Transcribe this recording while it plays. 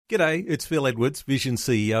G'day, it's Phil Edwards, Vision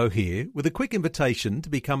CEO here, with a quick invitation to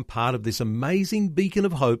become part of this amazing beacon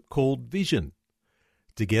of hope called Vision.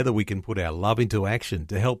 Together we can put our love into action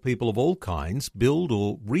to help people of all kinds build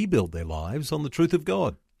or rebuild their lives on the truth of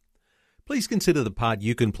God. Please consider the part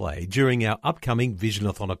you can play during our upcoming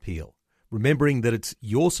Visionathon appeal, remembering that it's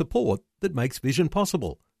your support that makes Vision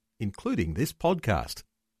possible, including this podcast.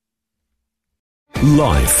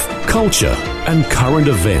 Life, culture, and current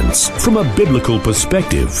events from a biblical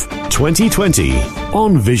perspective. 2020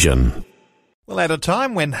 on Vision. Well, at a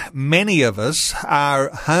time when many of us are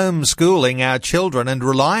homeschooling our children and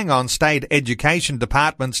relying on state education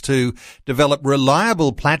departments to develop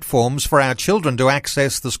reliable platforms for our children to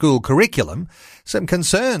access the school curriculum, some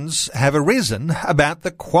concerns have arisen about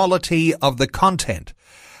the quality of the content.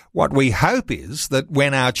 What we hope is that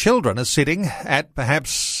when our children are sitting at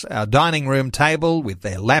perhaps our dining room table with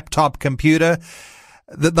their laptop computer,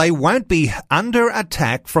 that they won't be under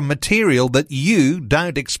attack from material that you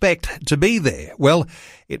don't expect to be there. Well,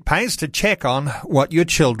 it pays to check on what your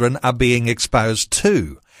children are being exposed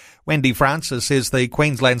to. Wendy Francis is the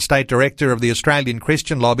Queensland State Director of the Australian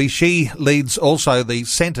Christian Lobby. She leads also the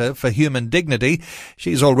Centre for Human Dignity.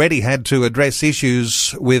 She's already had to address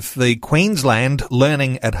issues with the Queensland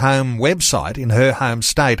Learning at Home website in her home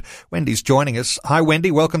state. Wendy's joining us. Hi,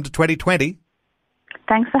 Wendy. Welcome to 2020.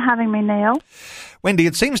 Thanks for having me, Neil. Wendy,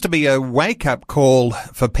 it seems to be a wake-up call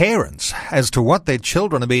for parents as to what their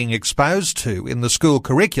children are being exposed to in the school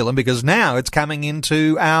curriculum, because now it's coming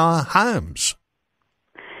into our homes.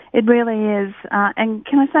 It really is. And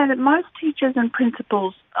can I say that most teachers and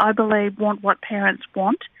principals, I believe, want what parents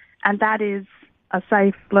want, and that is a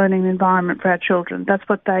safe learning environment for our children. That's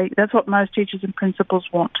what most teachers and principals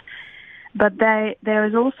want. But there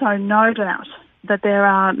is also no doubt that there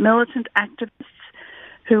are militant activists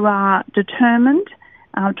who are determined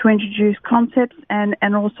to introduce concepts and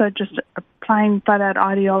also just a plain flat-out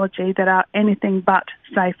ideology that are anything but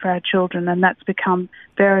safe for our children, and that's become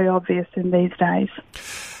very obvious in these days.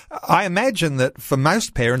 I imagine that for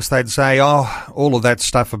most parents they'd say, all of that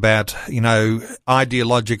stuff about,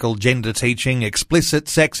 ideological gender teaching, explicit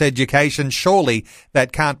sex education, surely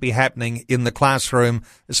that can't be happening in the classroom,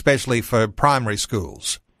 especially for primary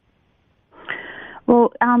schools.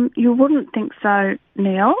 Well, you wouldn't think so,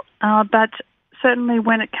 Neil, but certainly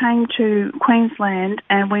when it came to Queensland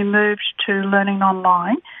and we moved to learning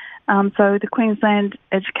online, so the Queensland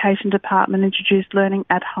Education Department introduced Learning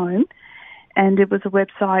at Home, and it was a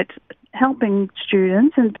website helping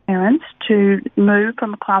students and parents to move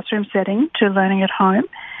from a classroom setting to learning at home.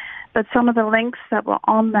 But some of the links that were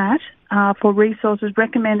on that for resources,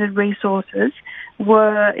 recommended resources,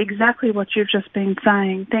 were exactly what you've just been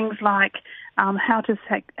saying. Things like how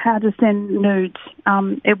to send nudes.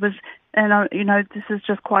 It was, and this is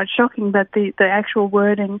just quite shocking, but the actual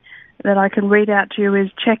wording that I can read out to you is: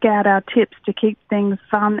 check out our tips to keep things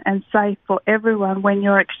fun and safe for everyone when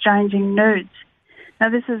you're exchanging nudes. Now,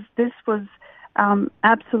 this was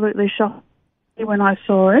absolutely shocking when I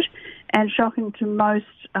saw it, and shocking to most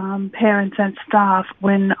parents and staff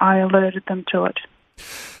when I alerted them to it.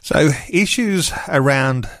 So issues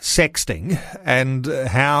around sexting and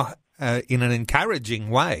how, in an encouraging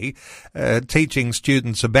way, teaching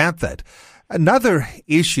students about that. Another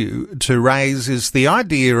issue to raise is the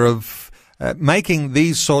idea of making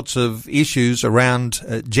these sorts of issues around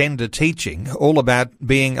gender teaching all about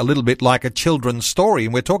being a little bit like a children's story.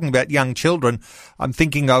 And we're talking about young children. I'm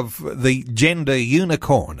thinking of the gender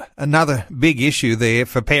unicorn, another big issue there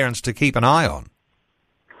for parents to keep an eye on.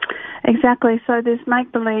 Exactly. So this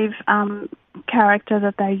make-believe character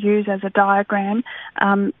that they use as a diagram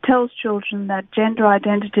tells children that gender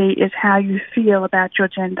identity is how you feel about your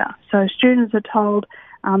gender. So students are told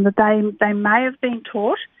that they may have been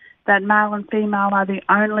taught that male and female are the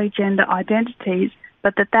only gender identities,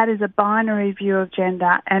 but that is a binary view of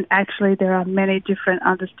gender, and actually there are many different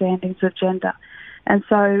understandings of gender. And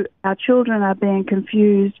so our children are being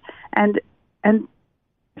confused, and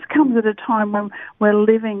this comes at a time when we're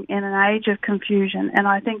living in an age of confusion, and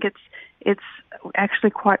I think it's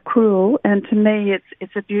actually quite cruel, and to me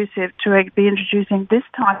it's abusive to be introducing this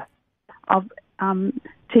type of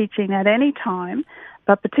teaching at any time,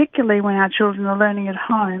 but particularly when our children are learning at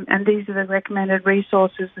home, and these are the recommended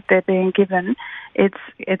resources that they're being given.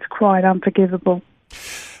 It's quite unforgivable.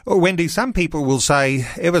 Well, Wendy, some people will say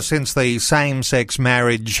ever since the same-sex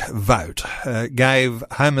marriage vote gave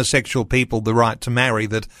homosexual people the right to marry,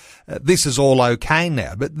 that this is all okay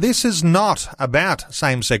now. But this is not about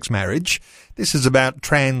same-sex marriage. This is about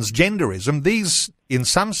transgenderism. These, in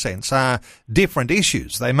some sense, are different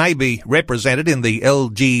issues. They may be represented in the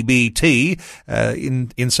LGBT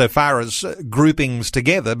insofar as groupings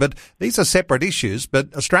together, but these are separate issues.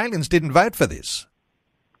 But Australians didn't vote for this.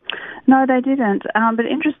 No, they didn't. But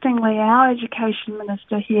interestingly, our education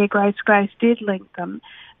minister here, Grace, did link them.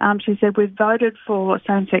 She said, we've voted for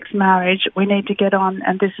same-sex marriage. We need to get on,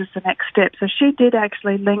 and this is the next step. So she did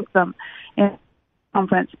actually link them in the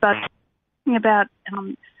conference. But talking about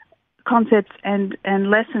concepts and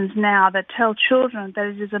lessons now that tell children that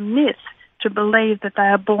it is a myth to believe that they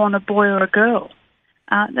are born a boy or a girl.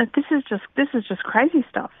 That this is just crazy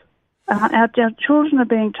stuff. Our children are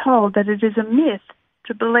being told that it is a myth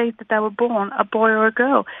to believe that they were born a boy or a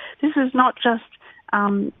girl. This is not just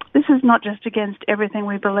against everything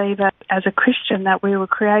we believe as a Christian, that we were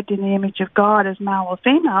created in the image of God as male or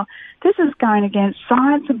female. This is going against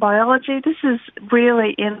science and biology. This is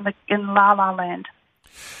really in la la land.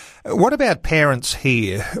 What about parents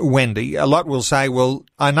here, Wendy? A lot will say, well,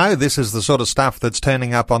 I know this is the sort of stuff that's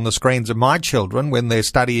turning up on the screens of my children when they're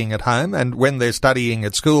studying at home and when they're studying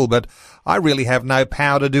at school, but I really have no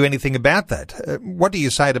power to do anything about that. What do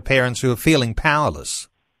you say to parents who are feeling powerless?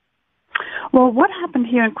 Well, what happened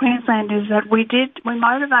here in Queensland is that we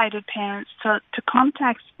motivated parents to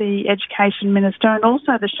contact the education minister and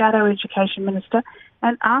also the shadow education minister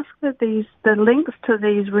and ask that the links to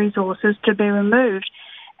these resources to be removed.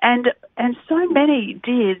 And so many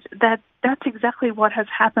did that. That's exactly what has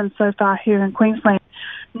happened so far here in Queensland.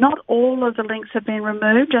 Not all of the links have been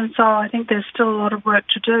removed, and so I think there's still a lot of work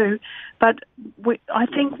to do. But I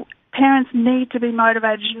think parents need to be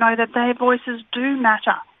motivated to know that their voices do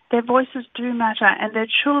matter. Their voices do matter, and their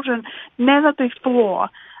children, never before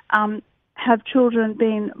have children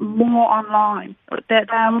been more online. They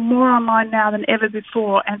are more online now than ever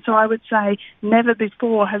before, and so I would say never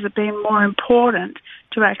before has it been more important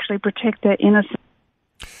to actually protect their innocence.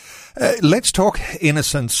 Let's talk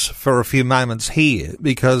innocence for a few moments here,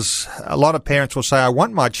 because a lot of parents will say, I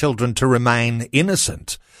want my children to remain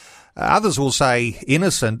innocent. Others will say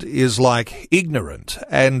innocent is like ignorant,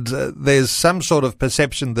 and there's some sort of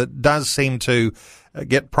perception that does seem to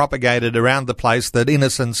get propagated around the place that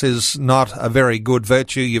innocence is not a very good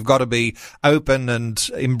virtue. You've got to be open and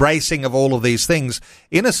embracing of all of these things.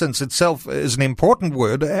 Innocence itself is an important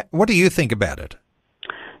word. What do you think about it?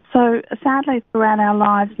 So sadly, throughout our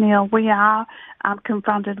lives, Neil, we are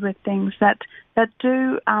confronted with things that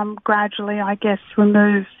do gradually, I guess,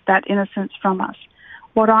 remove that innocence from us.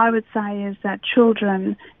 What I would say is that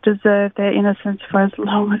children deserve their innocence for as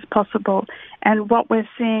long as possible. And what we're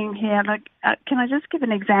seeing here, can I just give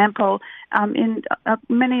an example?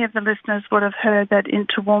 Many of the listeners would have heard that in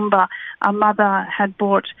Toowoomba, a mother had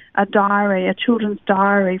bought a children's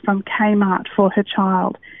diary from Kmart for her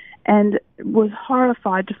child, and was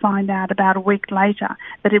horrified to find out about a week later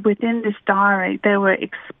that within this diary there were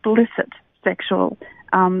explicit sexual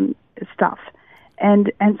stuff.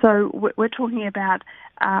 And so we're talking about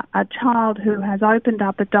a child who has opened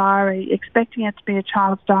up a diary, expecting it to be a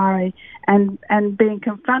child's diary, and being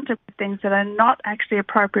confronted with things that are not actually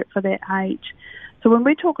appropriate for their age. So when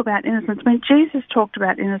we talk about innocence, when Jesus talked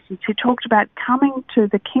about innocence, he talked about coming to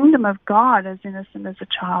the kingdom of God as innocent as a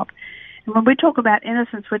child. And when we talk about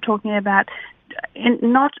innocence, we're talking about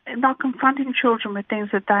not confronting children with things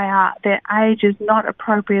that their age is not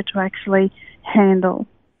appropriate to actually handle.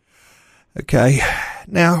 Okay.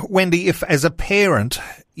 Now, Wendy, if as a parent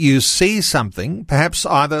you see something, perhaps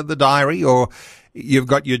either the diary or you've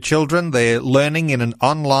got your children, they're learning in an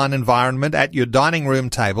online environment at your dining room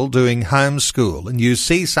table doing homeschool, and you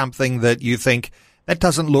see something that you think, that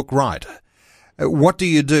doesn't look right. What do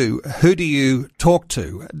you do? Who do you talk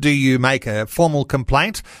to? Do you make a formal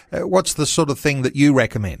complaint? What's the sort of thing that you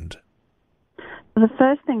recommend? The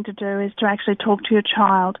first thing to do is to actually talk to your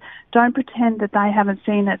child. Don't pretend that they haven't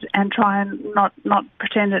seen it, and try and not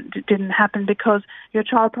pretend it didn't happen, because your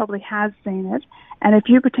child probably has seen it. And if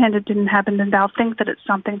you pretend it didn't happen, then they'll think that it's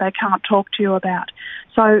something they can't talk to you about.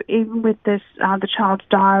 So even with this, the child's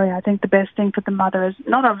diary, I think the best thing for the mother is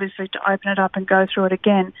not obviously to open it up and go through it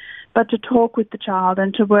again, but to talk with the child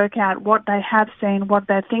and to work out what they have seen, what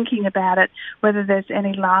they're thinking about it, whether there's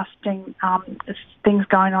any lasting things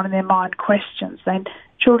going on in their mind, questions. And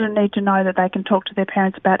children need to know that they can talk to their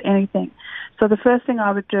parents about anything. So the first thing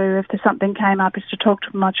I would do if there's something came up is to talk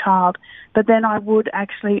to my child, but then I would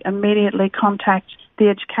actually immediately contact the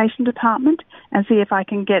education department and see if I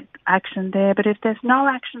can get action there. But if there's no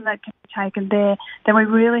action that can be taken there, then we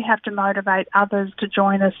really have to motivate others to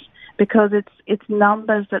join us, because it's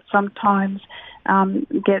numbers that sometimes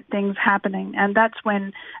get things happening. And that's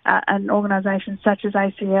when an organisation such as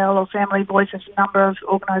ACL or Family Voices, a number of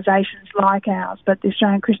organisations like ours, but the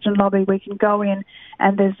Australian Christian Lobby, we can go in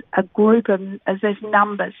and there's a group of, there's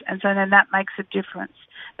numbers, and so then that makes a difference.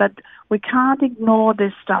 But we can't ignore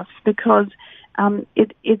this stuff because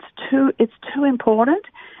it's too important.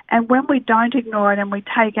 And when we don't ignore it and we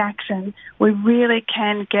take action, we really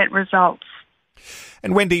can get results.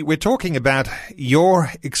 And Wendy, we're talking about your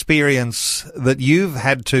experience that you've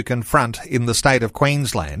had to confront in the state of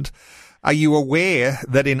Queensland. Are you aware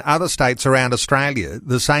that in other states around Australia,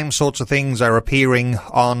 the same sorts of things are appearing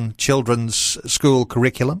on children's school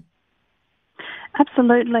curriculum?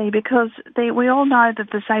 Absolutely, because we all know that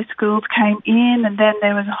the safe schools came in and then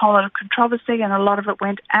there was a whole lot of controversy and a lot of it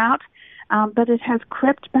went out. But it has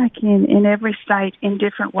crept back in every state in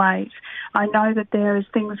different ways. I know that there is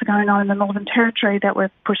things going on in the Northern Territory that we're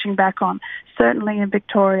pushing back on. Certainly in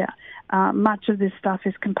Victoria, much of this stuff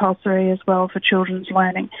is compulsory as well for children's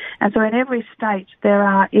learning. And so in every state there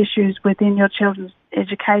are issues within your children's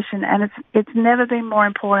education, and it's never been more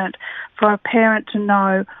important for a parent to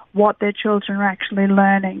know what their children are actually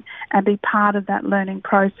learning and be part of that learning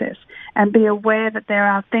process and be aware that there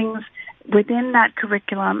are things within that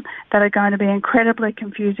curriculum that are going to be incredibly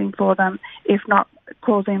confusing for them, if not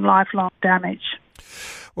causing lifelong damage.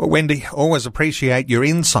 Well, Wendy, always appreciate your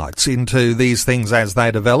insights into these things as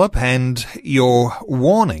they develop and your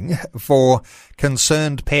warning for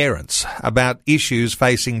concerned parents about issues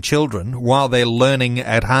facing children while they're learning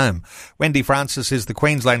at home. Wendy Francis is the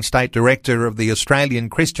Queensland State Director of the Australian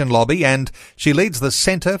Christian Lobby, and she leads the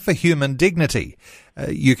Centre for Human Dignity.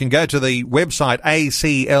 You can go to the website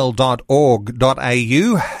acl.org.au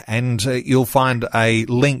and you'll find a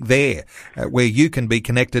link there where you can be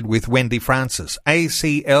connected with Wendy Francis.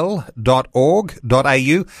 acl.org.au.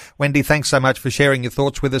 Wendy, thanks so much for sharing your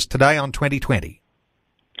thoughts with us today on 2020.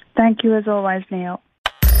 Thank you as always, Neil.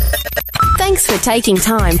 Thanks for taking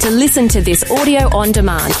time to listen to this audio on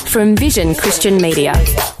demand from Vision Christian Media.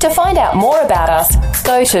 To find out more about us,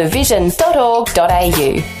 go to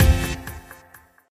vision.org.au.